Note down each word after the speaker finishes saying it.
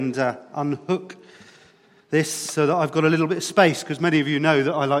and unhook this so that I've got a little bit of space, because many of you know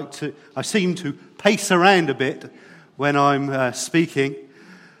that I seem to pace around a bit when I'm speaking.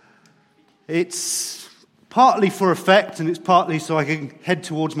 It's partly for effect, and it's partly so I can head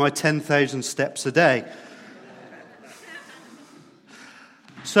towards my 10,000 steps a day.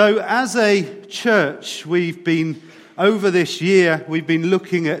 So as a church, over this year, we've been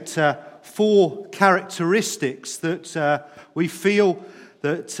looking at 4 characteristics that we feel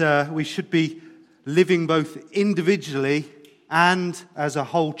that we should be living both individually and as a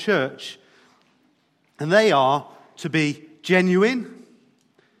whole church. And they are to be genuine,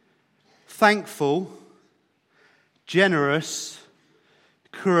 thankful, generous,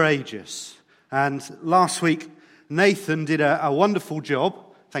 courageous. And last week, Nathan did a wonderful job.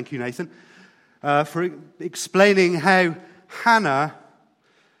 Thank you, Nathan, for explaining how Hannah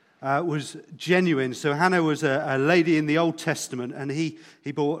was genuine. So Hannah was a lady in the Old Testament, and he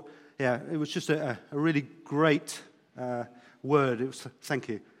brought, it was just a really great word. It was thank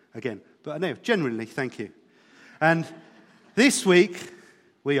you again. But no, genuinely, thank you. And this week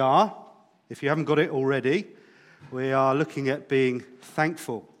we are, if you haven't got it already, we are looking at being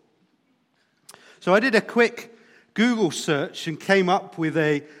thankful. So I did a quick Google search and came up with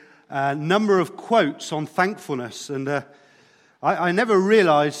a number of quotes on thankfulness, and I never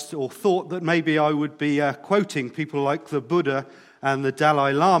realized or thought that maybe I would be quoting people like the Buddha and the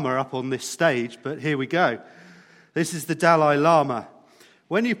Dalai Lama up on this stage, but here we go. This is the Dalai Lama.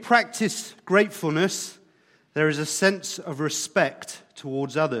 When you practice gratefulness, there is a sense of respect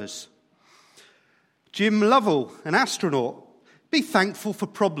towards others. Jim Lovell, an astronaut, be thankful for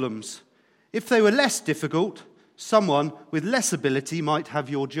problems. If they were less difficult, someone with less ability might have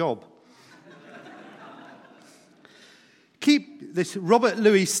your job. Robert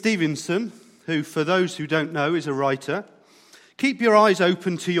Louis Stevenson, who, for those who don't know, is a writer. Keep your eyes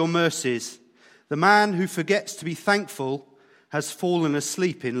open to your mercies. The man who forgets to be thankful has fallen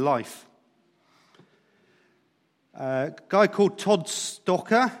asleep in life. A guy called Todd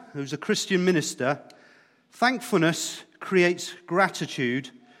Stocker, who's a Christian minister. Thankfulness creates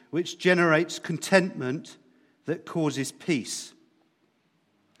gratitude, which generates contentment that causes peace.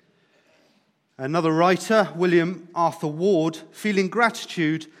 Another writer, William Arthur Ward, feeling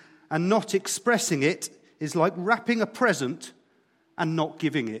gratitude and not expressing it is like wrapping a present and not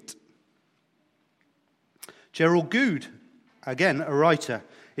giving it. Gerald Goode, again a writer,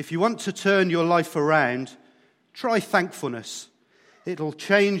 if you want to turn your life around, try thankfulness. It'll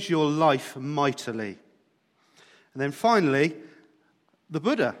change your life mightily. And then finally, the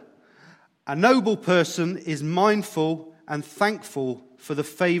Buddha. A noble person is mindful and thankful for the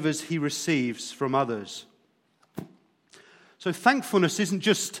favors he receives from others. So thankfulness isn't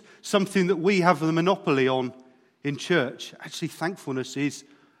just something that we have the monopoly on in church. Actually, thankfulness is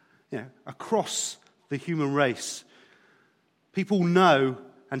across the human race. People know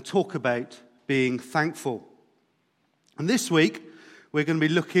and talk about being thankful. And this week, we're going to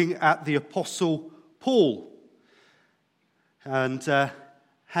be looking at the Apostle Paul and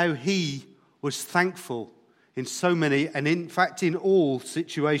how he was thankful in so many, and in fact in all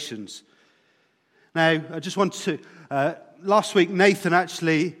situations. Now, I just want to, last week Nathan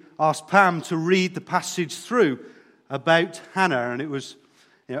actually asked Pam to read the passage through about Hannah, and it was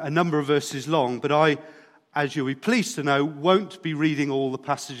a number of verses long, but I, as you'll be pleased to know, won't be reading all the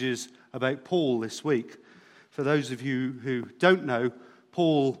passages about Paul this week. For those of you who don't know,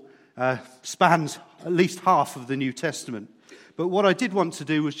 Paul spans at least half of the New Testament. But what I did want to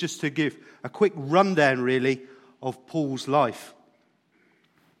do was just to give a quick rundown, really, of Paul's life.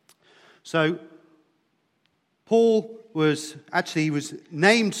 So, Paul was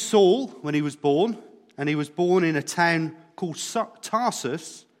named Saul when he was born, and he was born in a town called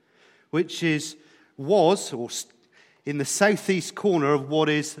Tarsus, which was in the southeast corner of what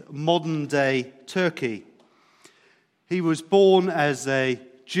is modern-day Turkey. He was born as a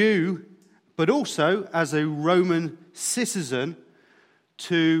Jew, but also as a Roman citizen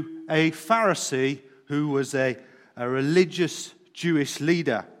to a Pharisee who was a religious Jewish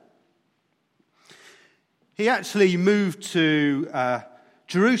leader. He actually moved to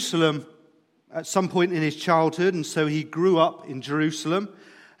Jerusalem at some point in his childhood, and so he grew up in Jerusalem.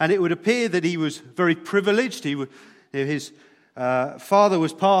 And it would appear that he was very privileged. His father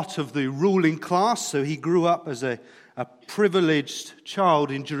was part of the ruling class, so he grew up as a privileged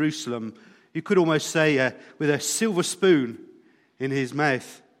child in Jerusalem. You could almost say with a silver spoon in his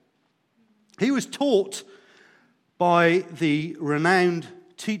mouth. He was taught by the renowned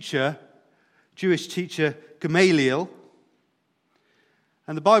Jewish teacher Gamaliel.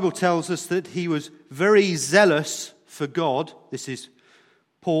 And the Bible tells us that he was very zealous for God. This is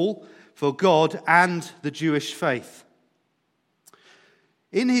Paul for God and the Jewish faith.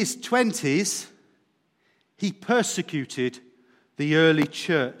 In his 20s, he persecuted the early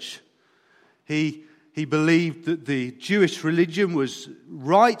church. He believed that the Jewish religion was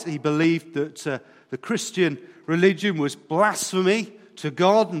right. He believed that the Christian religion was blasphemy to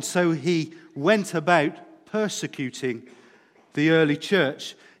God, and so he went about persecuting the early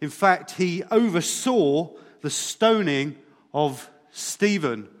church. In fact, he oversaw the stoning of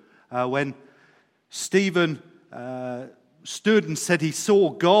Stephen. When Stephen stood and said he saw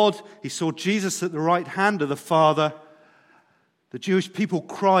God, he saw Jesus at the right hand of the Father, the Jewish people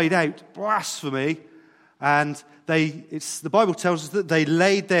cried out, blasphemy, and the Bible tells us that they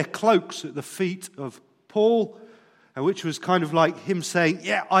laid their cloaks at the feet of Paul, which was kind of like him saying,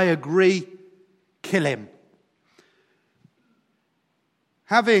 yeah, I agree, kill him.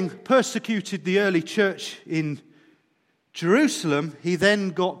 Having persecuted the early church in Jerusalem, he then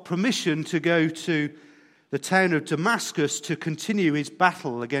got permission to go to the town of Damascus to continue his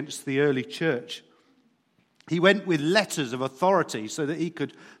battle against the early church. He went with letters of authority so that he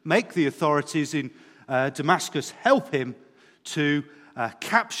could make the authorities in Damascus help him to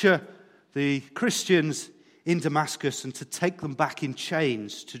capture the Christians in Damascus and to take them back in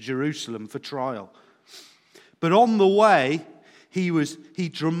chains to Jerusalem for trial. But on the way, he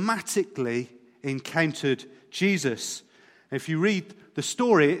dramatically encountered Jesus. If you read the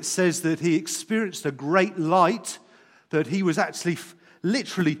story, it says that he experienced a great light, that he was actually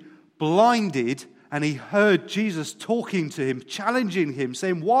literally blinded, and he heard Jesus talking to him, challenging him,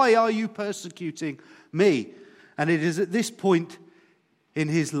 saying, why are you persecuting me? And it is at this point in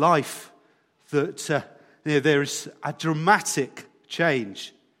his life that there is a dramatic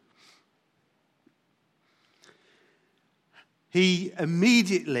change. He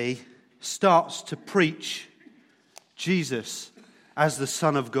immediately starts to preach Jesus as the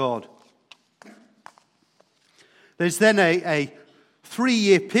Son of God. There's then a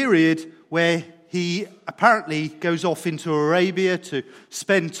 3-year period where he apparently goes off into Arabia to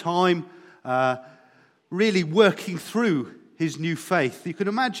spend time really working through his new faith. You can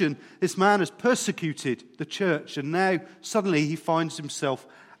imagine this man has persecuted the church, and now suddenly he finds himself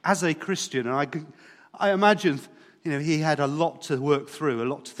as a Christian. And I imagine he had a lot to work through, a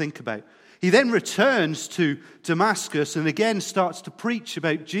lot to think about. He then returns to Damascus and again starts to preach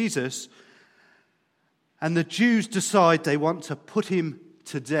about Jesus. And the Jews decide they want to put him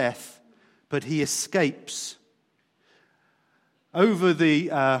to death, but he escapes over the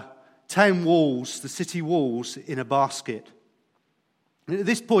town walls, the city walls, in a basket. And at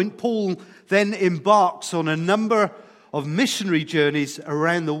this point, Paul then embarks on a number of missionary journeys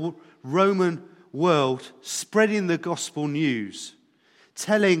around the Roman world, spreading the gospel news,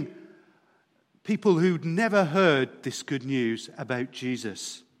 telling people who'd never heard this good news about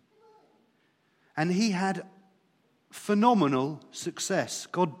Jesus. And he had phenomenal success.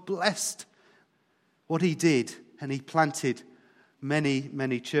 God blessed what he did, and he planted many,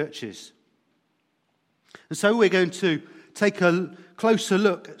 many churches. And so we're going to take a closer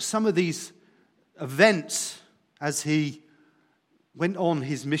look at some of these events as he went on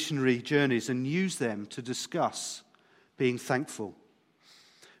his missionary journeys and use them to discuss being thankful.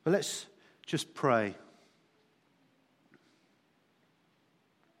 But let's just pray.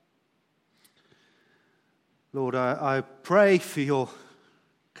 Lord, I pray for your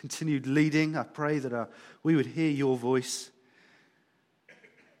continued leading. I pray that we would hear your voice.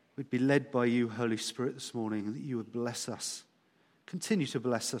 We'd be led by you, Holy Spirit, this morning, and that you would bless us. Continue to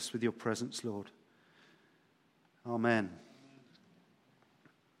bless us with your presence, Lord. Amen.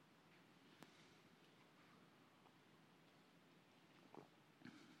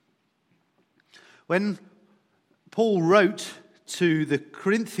 When Paul wrote to the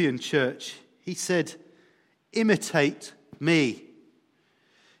Corinthian church, he said, imitate me.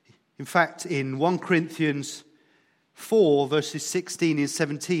 In fact, in 1 Corinthians 4, verses 16 and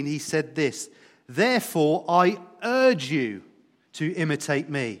 17, he said this, therefore I urge you to imitate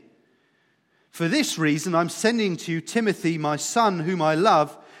me. For this reason I'm sending to you Timothy, my son, whom I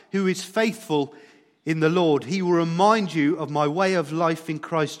love, who is faithful in the Lord. He will remind you of my way of life in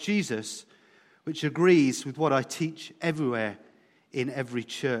Christ Jesus, which agrees with what I teach everywhere in every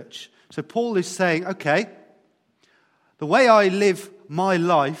church. So Paul is saying, okay, the way I live my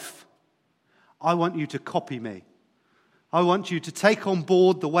life, I want you to copy me. I want you to take on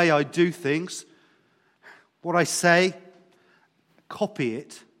board the way I do things, what I say, copy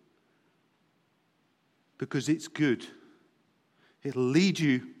it, because it's good. It'll lead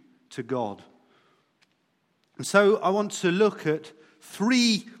you to God. And so I want to look at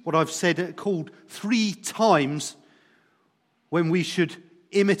what I've said called 3 times when we should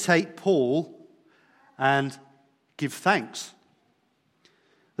imitate Paul and give thanks.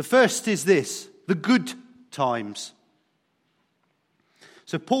 The first is this: the good times.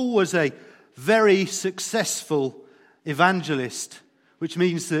 So Paul was a very successful evangelist, which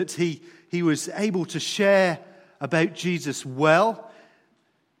means that he was able to share about Jesus well.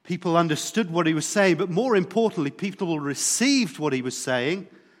 People understood what he was saying, but more importantly, people received what he was saying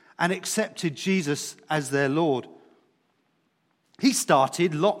and accepted Jesus as their Lord. He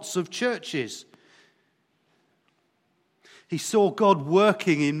started lots of churches. He saw God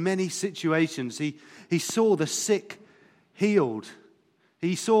working in many situations. He saw the sick healed.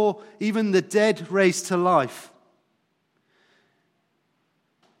 He saw even the dead raised to life.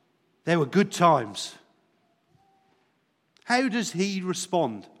 There were good times. How does he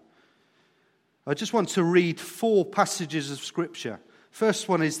respond? I just want to read 4 passages of Scripture. First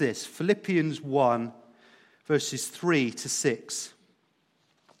one is this: Philippians 1, verses 3 to 6.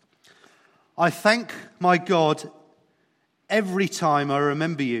 I thank my God every time I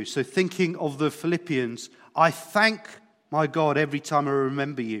remember you. So thinking of the Philippians, I thank my God every time I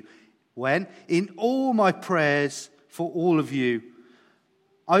remember you. When? In all my prayers for all of you.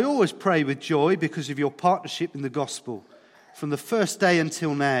 I always pray with joy because of your partnership in the gospel from the first day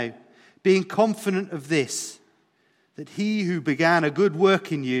until now, being confident of this, that he who began a good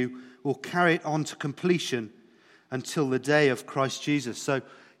work in you will carry it on to completion until the day of Christ Jesus. So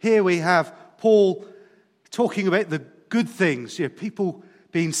here we have Paul talking about the good things, people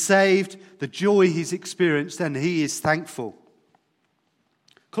being saved, the joy he's experienced, and he is thankful.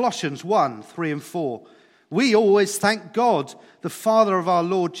 Colossians 1, 3 and 4. We always thank God, the Father of our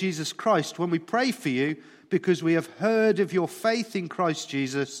Lord Jesus Christ, when we pray for you, because we have heard of your faith in Christ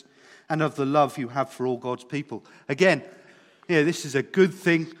Jesus and of the love you have for all God's people. Again, this is a good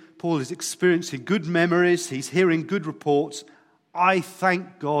thing. Paul is experiencing good memories. He's hearing good reports. I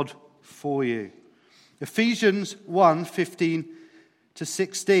thank God for you. Ephesians 1, 15 to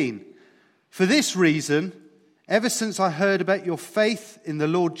 16. For this reason, ever since I heard about your faith in the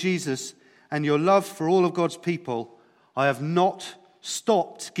Lord Jesus and your love for all of God's people, I have not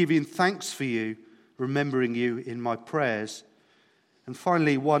stopped giving thanks for you, remembering you in my prayers. And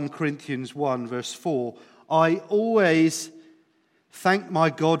finally, 1 Corinthians 1, verse 4. I always thank my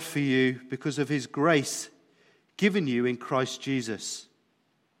God for you because of his grace given you in Christ Jesus.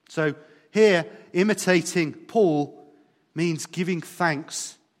 So here, imitating Paul means giving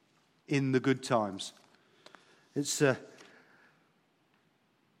thanks in the good times. I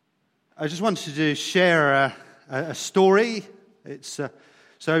just wanted to share a story. So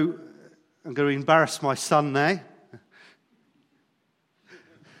I'm going to embarrass my son now.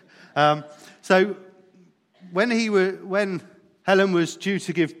 So when Helen was due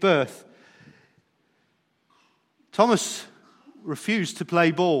to give birth, Thomas refused to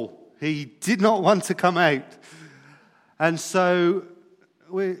play ball. He did not want to come out. And so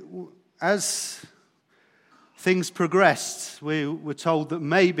as things progressed, we were told that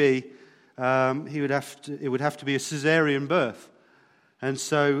maybe it would have to be a caesarean birth. And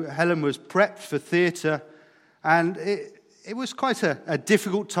so Helen was prepped for theatre, and it was quite a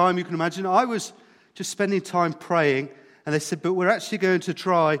difficult time, you can imagine. I was just spending time praying, and they said, but we're actually going to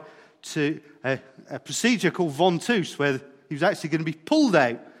try a procedure called ventouse, where he was actually going to be pulled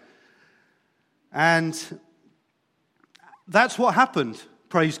out. And that's what happened,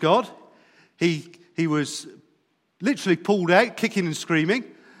 praise God. He was literally pulled out, kicking and screaming,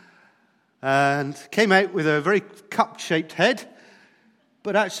 and came out with a very cup-shaped head,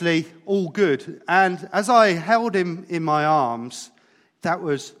 but actually all good. And as I held him in my arms, that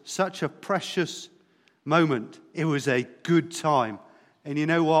was such a precious moment. It was a good time. And you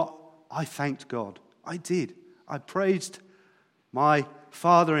know what? I thanked God. I did. I praised my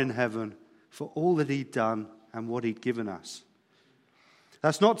Father in heaven for all that he'd done and what he'd given us.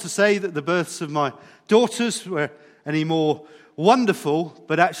 That's not to say that the births of my daughters were any more wonderful,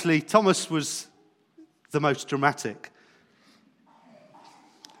 but actually Thomas was the most dramatic.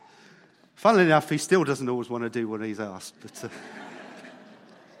 Funnily enough, he still doesn't always want to do what he's asked. But,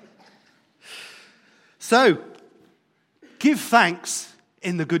 So, give thanks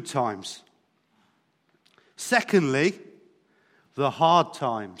in the good times. Secondly, the hard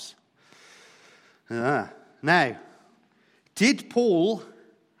times. Now, did Paul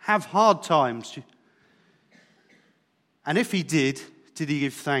have hard times? And if he did he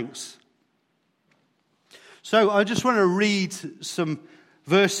give thanks? So I just want to read some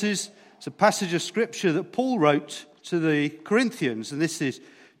verses. It's a passage of Scripture that Paul wrote to the Corinthians, and this is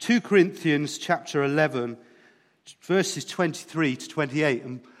 2 Corinthians chapter 11, verses 23 to 28.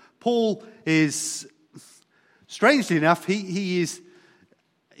 And Paul is, strangely enough, he is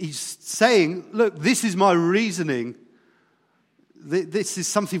he's saying, look, this is my reasoning. This is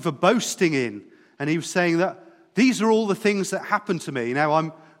something for boasting in. And he was saying that these are all the things that happened to me. Now,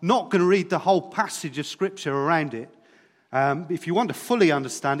 I'm not going to read the whole passage of Scripture around it. If you want to fully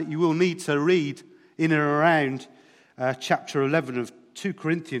understand it, you will need to read in and around chapter 11 of 2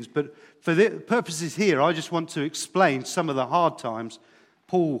 Corinthians. But for the purposes here, I just want to explain some of the hard times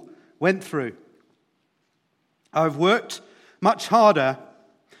Paul went through. I've worked much harder,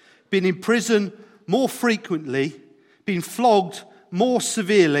 been in prison more frequently, been flogged more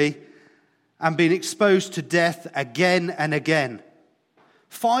severely, and been exposed to death again and again.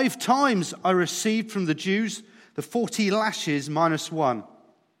 5 times I received from the Jews the 40 lashes minus 1.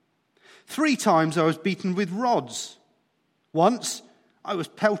 3 times I was beaten with rods. Once I was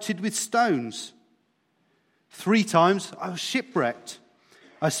pelted with stones. 3 times I was shipwrecked.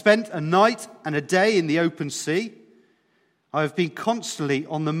 I spent a night and a day in the open sea. I have been constantly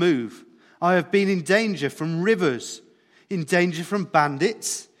on the move. I have been in danger from rivers, in danger from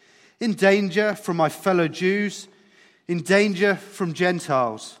bandits, in danger from my fellow Jews, in danger from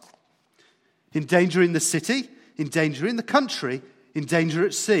Gentiles, in danger in the city, in danger in the country, in danger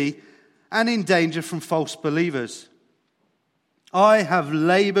at sea, and in danger from false believers. I have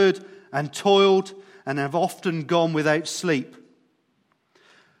labored and toiled and have often gone without sleep.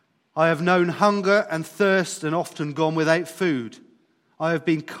 I have known hunger and thirst and often gone without food. I have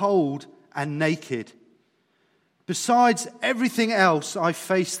been cold and naked. Besides everything else, I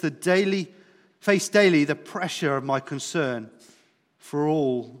face daily the pressure of my concern for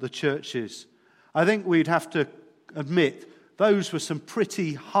all the churches. I think we'd have to admit those were some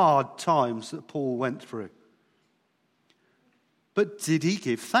pretty hard times that Paul went through. But did he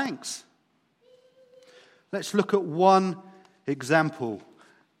give thanks? Let's look at one example.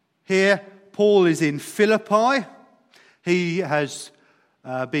 Here, Paul is in Philippi. He has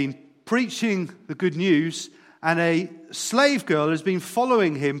been preaching the good news, and a slave girl has been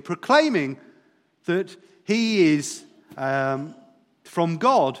following him, proclaiming that he is from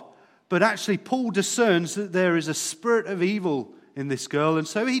God. But actually, Paul discerns that there is a spirit of evil in this girl, and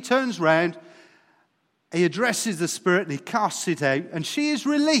so he turns round, he addresses the spirit, and he casts it out, and she is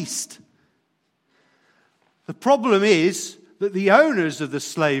released. The problem is that the owners of the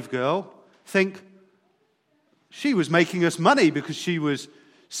slave girl think she was making us money because she was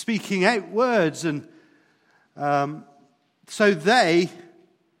speaking out words, and so they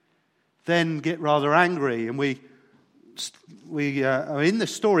then get rather angry. And we are in the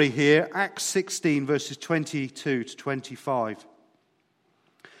story here, Acts 16, verses 22 to 25.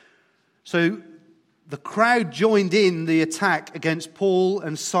 So the crowd joined in the attack against Paul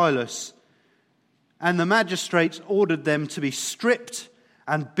and Silas, and the magistrates ordered them to be stripped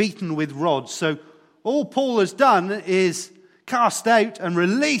and beaten with rods. So all Paul has done is cast out and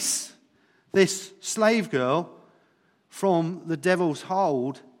release this slave girl from the devil's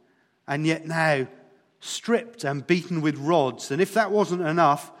hold, and yet now stripped and beaten with rods. And if that wasn't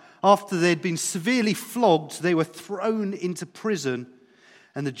enough, after they'd been severely flogged, they were thrown into prison,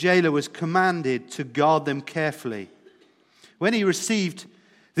 and the jailer was commanded to guard them carefully. When he received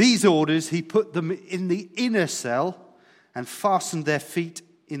these orders, he put them in the inner cell and fastened their feet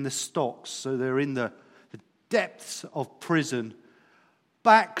in the stocks. So they're in the depths of prison,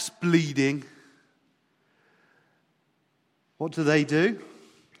 backs bleeding. What do?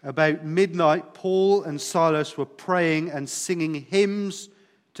 About midnight, Paul and Silas were praying and singing hymns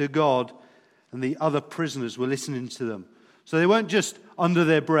to God, and the other prisoners were listening to them. So they weren't just under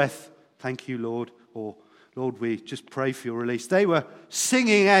their breath, "Thank you, Lord," or "Lord, we just pray for your release." They were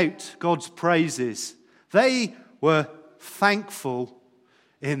singing out God's praises. They were thankful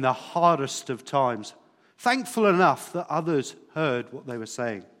in the hardest of times. Thankful enough that others heard what they were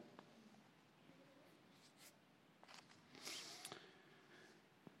saying.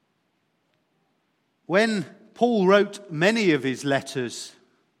 When Paul wrote many of his letters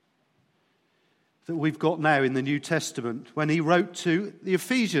that we've got now in the New Testament, when he wrote to the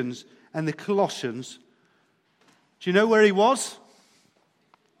Ephesians and the Colossians, do you know where he was?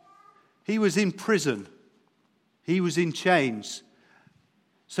 He was in prison. He was in chains.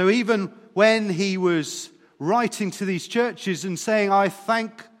 So even when he was writing to these churches and saying, "I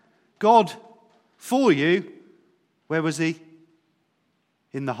thank God for you," where was he?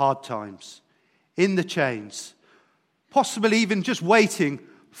 In the hard times, in the chains, possibly even just waiting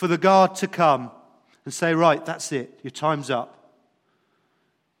for the guard to come and say, "Right, that's it, your time's up.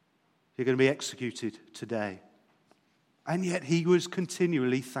 You're going to be executed today." And yet he was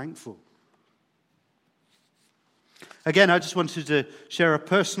continually thankful. Again, I just wanted to share a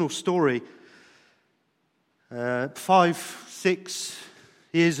personal story. 5, 6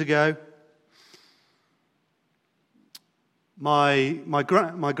 years ago, my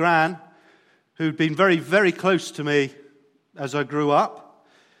gran, who'd been very, very close to me as I grew up,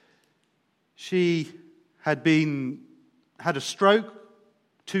 she had a stroke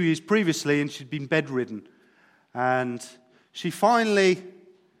 2 years previously, and she'd been bedridden. And she finally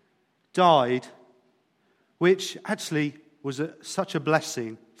died, which actually was such a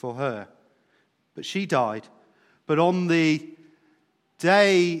blessing for her. But she died. But on the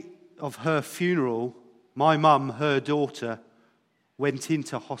day of her funeral, my mum, her daughter, went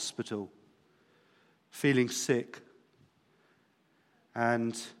into hospital feeling sick.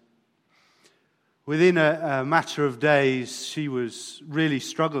 And within a matter of days, she was really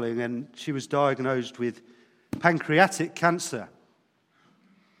struggling, and she was diagnosed with pancreatic cancer.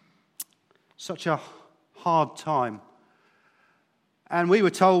 Such a hard time. And we were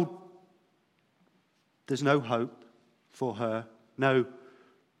told there's no hope for her, no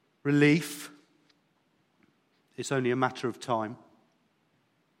relief. It's only a matter of time.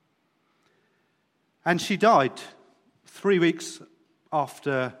 And she died 3 weeks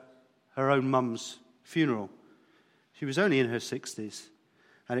after her own mum's funeral. She was only in her 60s,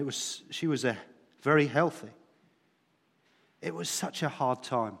 and she was very healthy. It was such a hard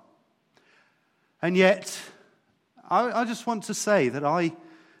time. And yet, I just want to say that I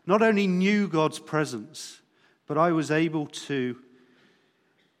not only knew God's presence, but I was able to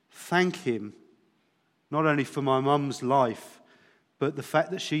thank Him, not only for my mum's life, but the fact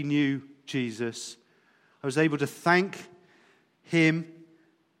that she knew Jesus. I was able to thank Him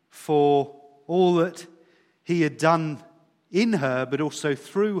for all that He had done in her, but also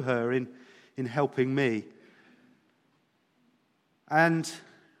through her in helping me. And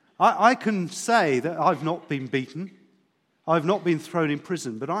I can say that I've not been beaten. I've not been thrown in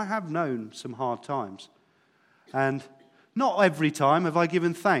prison, but I have known some hard times. And not every time have I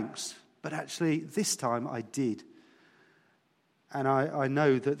given thanks, but actually this time I did. And I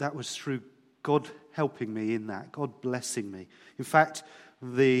know that was through God helping me in that, God blessing me. In fact,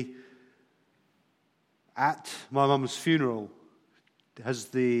 at my mum's funeral, as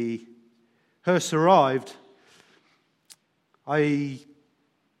the hearse arrived, I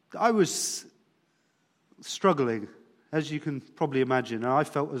was struggling, as you can probably imagine, and I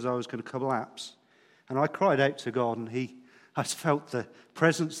felt as I was going to collapse. And I cried out to God, and I felt the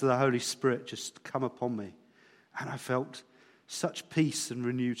presence of the Holy Spirit just come upon me. And I felt such peace and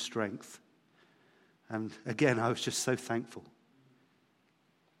renewed strength. And again, I was just so thankful.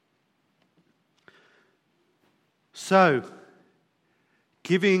 So,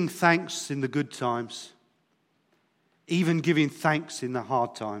 giving thanks in the good times, even giving thanks in the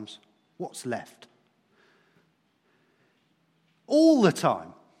hard times, what's left? All the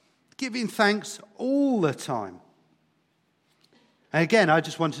time. Giving thanks all the time. And again, I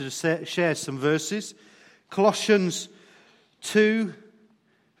just wanted to share some verses. Colossians 2,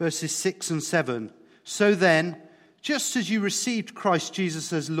 verses 6 and 7. So then, just as you received Christ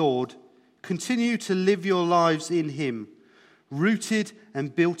Jesus as Lord, continue to live your lives in Him, rooted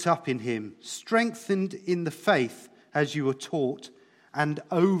and built up in Him, strengthened in the faith as you were taught, and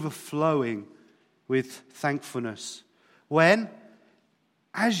overflowing with thankfulness. When,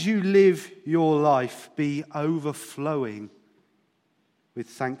 as you live your life, be overflowing with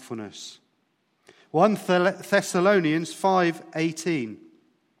thankfulness. 1 Thessalonians 5:18.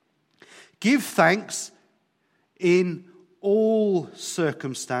 Give thanks in all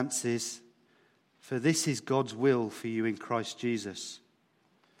circumstances, for this is God's will for you in Christ Jesus.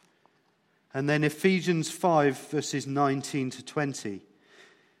 And then Ephesians 5, verses 19 to 20.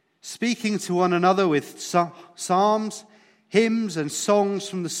 Speaking to one another with psalms, hymns, and songs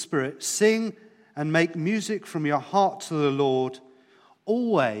from the Spirit, sing and make music from your heart to the Lord,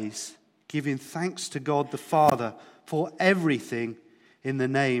 always giving thanks to God the Father for everything in the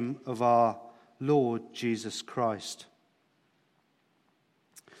name of our Lord Jesus Christ.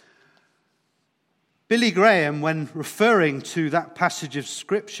 Billy Graham, when referring to that passage of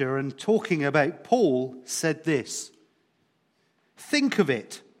Scripture and talking about Paul, said this: think of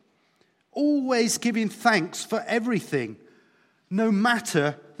it, always giving thanks for everything, no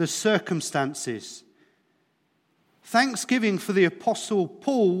matter the circumstances. Thanksgiving for the Apostle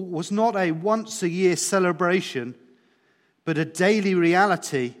Paul was not a once-a-year celebration, but a daily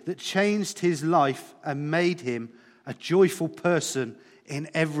reality that changed his life and made him a joyful person in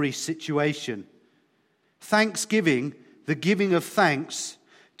every situation. Thanksgiving, the giving of thanks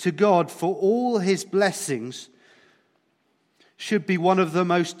to God for all His blessings, should be one of the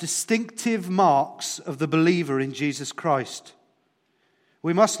most distinctive marks of the believer in Jesus Christ.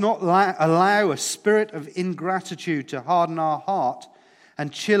 We must not allow a spirit of ingratitude to harden our heart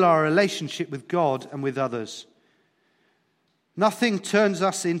and chill our relationship with God and with others. Nothing turns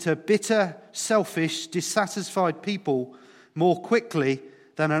us into bitter, selfish, dissatisfied people more quickly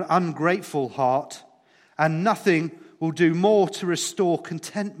than an ungrateful heart, and nothing will do more to restore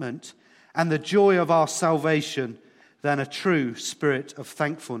contentment and the joy of our salvation than a true spirit of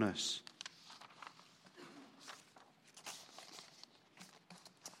thankfulness.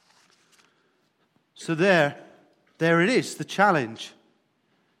 So there it is, the challenge.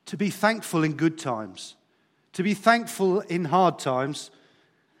 To be thankful in good times, to be thankful in hard times,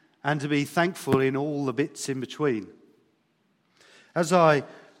 and to be thankful in all the bits in between. As I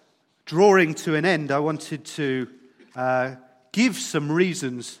drawing to an end, I wanted to give some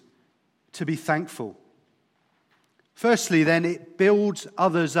reasons to be thankful. Firstly, then, it builds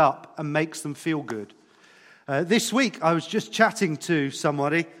others up and makes them feel good. This week, I was just chatting to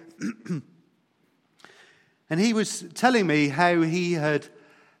somebody, and he was telling me how he had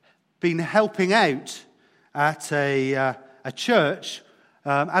been helping out at a church,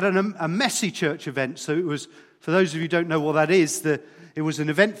 at a messy church event. So it was, for those of you who don't know what that is, it was an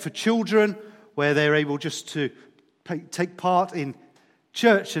event for children where they're able just to take part in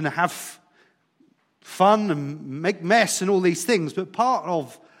church and have fun and make mess and all these things. But part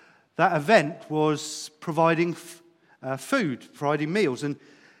of that event was providing food, providing meals. And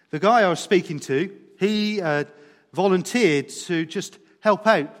the guy I was speaking to, he volunteered to just help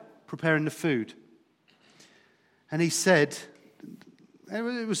out preparing the food. And he said,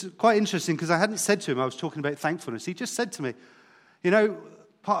 it was quite interesting because I hadn't said to him, I was talking about thankfulness. He just said to me,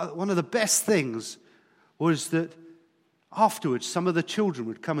 one of the best things was that afterwards some of the children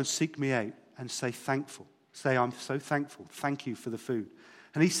would come and seek me out and say I'm so thankful, thank you for the food.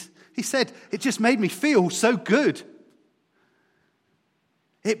 And he said, it just made me feel so good.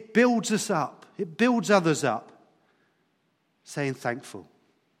 It builds us up, it builds others up, saying thankful.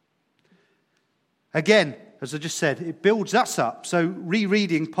 Again, as I just said, it builds us up. So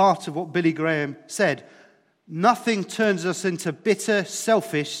rereading part of what Billy Graham said, nothing turns us into bitter,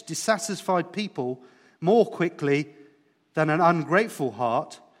 selfish, dissatisfied people more quickly than an ungrateful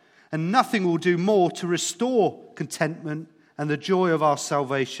heart, and nothing will do more to restore contentment and the joy of our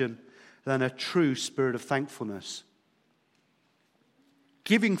salvation than a true spirit of thankfulness.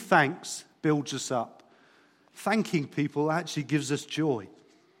 Giving thanks builds us up. Thanking people actually gives us joy.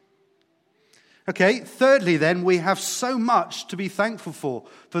 Okay, thirdly then, we have so much to be thankful for.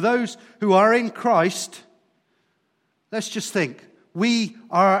 For those who are in Christ, let's just think. We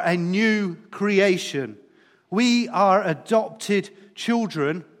are a new creation. We are adopted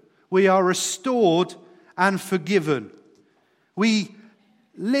children. We are restored and forgiven. We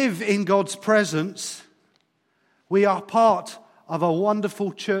live in God's presence. We are part of a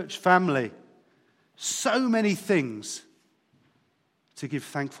wonderful church family. So many things to give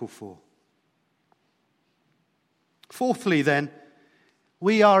thankful for. Fourthly, then,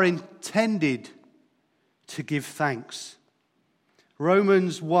 we are intended to give thanks.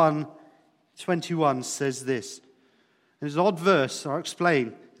 Romans 1:21 says this. It's an odd verse, I'll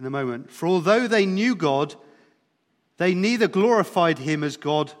explain in a moment. For although they knew God, they neither glorified him as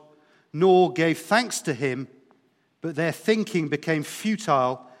God nor gave thanks to him, but their thinking became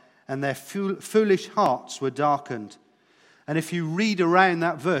futile and their foolish hearts were darkened. And if you read around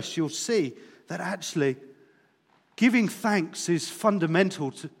that verse, you'll see that actually giving thanks is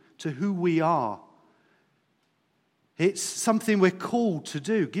fundamental to who we are. It's something we're called to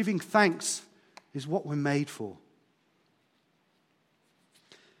do. Giving thanks is what we're made for.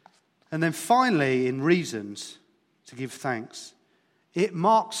 And then finally, in reasons to give thanks, it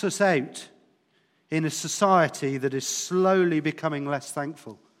marks us out in a society that is slowly becoming less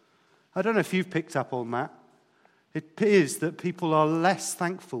thankful. I don't know if you've picked up on that. It appears that people are less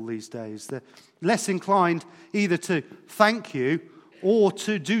thankful these days. They're less inclined either to thank you or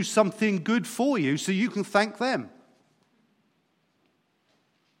to do something good for you so you can thank them.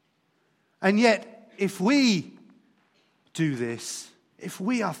 And yet, if we do this, if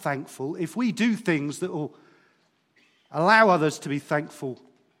we are thankful, if we do things that will allow others to be thankful,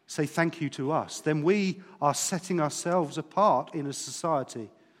 say thank you to us, then we are setting ourselves apart in a society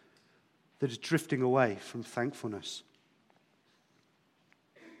that is drifting away from thankfulness.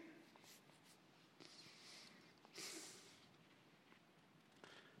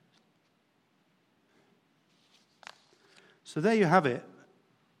 So there you have it.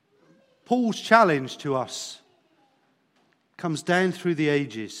 Paul's challenge to us comes down through the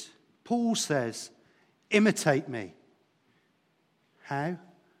ages. Paul says, imitate me. How?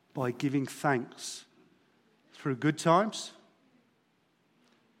 By giving thanks through good times,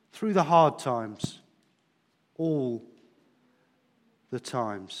 through the hard times, all the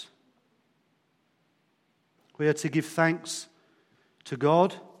times. We are to give thanks to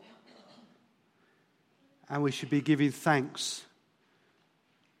God, and we should be giving thanks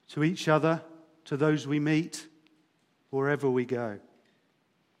to each other, to those we meet, wherever we go.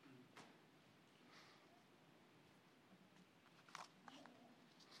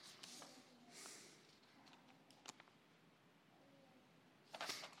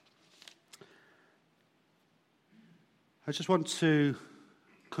 I just want to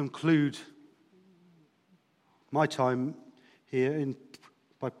conclude my time here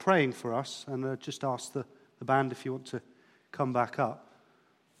by praying for us, and just ask the band if you want to come back up.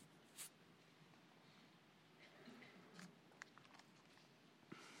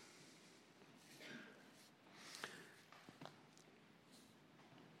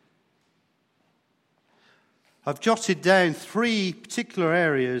 I've jotted down 3 particular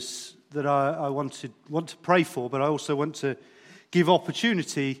areas that I want to pray for, but I also want to give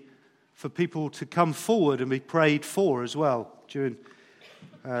opportunity for people to come forward and be prayed for as well during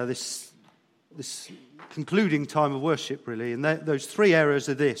this concluding time of worship, really. And those 3 areas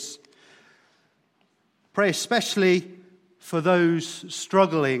are this. Pray especially for those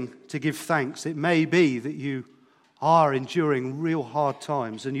struggling to give thanks. It may be that you are enduring real hard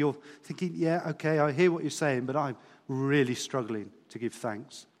times and you're thinking, yeah, okay, I hear what you're saying, but I'm really struggling to give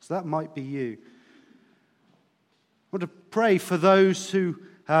thanks. So that might be you. I want to pray for those who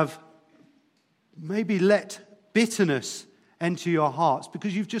have maybe let bitterness enter your hearts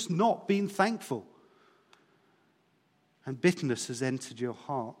because you've just not been thankful. And bitterness has entered your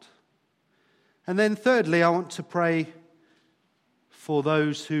heart. And then thirdly, I want to pray for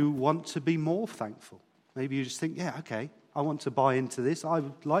those who want to be more thankful. Maybe you just think, yeah, okay, I want to buy into this. I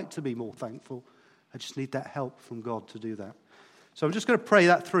would like to be more thankful. I just need that help from God to do that. So I'm just going to pray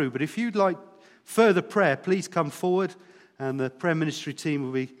that through. But if you'd like further prayer, please come forward, and the prayer ministry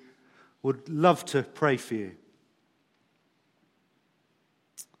team would love to pray for you.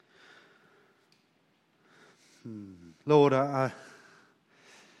 Lord,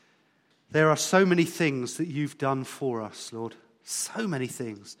 there are so many things that you've done for us, Lord. So many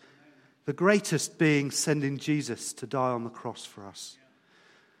things. The greatest being sending Jesus to die on the cross for us.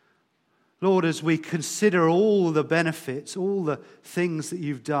 Lord, as we consider all the benefits, all the things that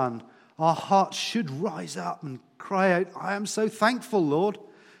you've done, our hearts should rise up and cry out, I am so thankful, Lord.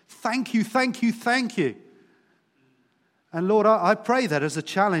 Thank you, thank you, thank you. And Lord, I pray that as a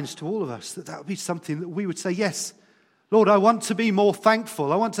challenge to all of us, that would be something that we would say, yes, Lord, I want to be more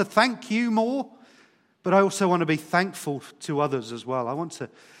thankful. I want to thank you more, but I also want to be thankful to others as well. I want to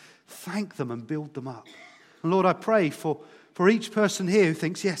thank them and build them up. And Lord, I pray for each person here who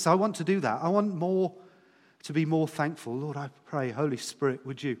thinks, yes, I want to do that. I want to be more thankful. Lord, I pray, Holy Spirit,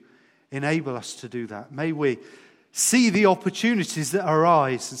 would you enable us to do that? May we see the opportunities that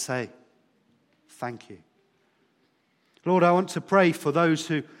arise and say, thank you. Lord, I want to pray for those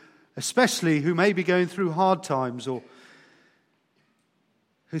who, especially who may be going through hard times or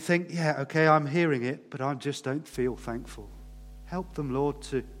who think, yeah, okay, I'm hearing it, but I just don't feel thankful. Help them, Lord,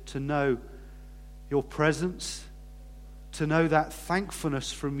 to know your presence, to know that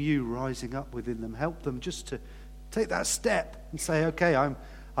thankfulness from you rising up within them. Help them just to take that step and say, okay, I'm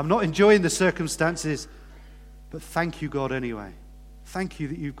not enjoying the circumstances, but thank you, God, anyway. Thank you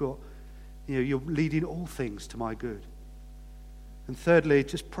that you've got, you're leading all things to my good. And thirdly,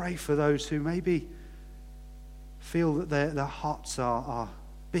 just pray for those who maybe feel that their hearts are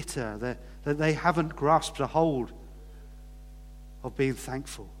bitter, that they haven't grasped a hold of being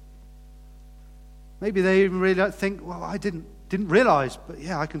thankful. Maybe they even really don't think, well, I didn't realize, but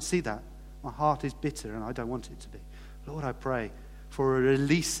yeah, I can see that. My heart is bitter and I don't want it to be. Lord, I pray for a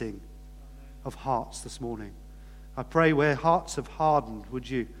releasing of hearts this morning. I pray where hearts have hardened, would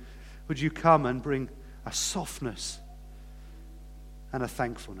you come and bring a softness and a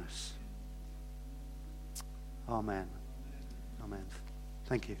thankfulness. Amen. Amen.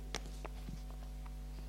 Thank you.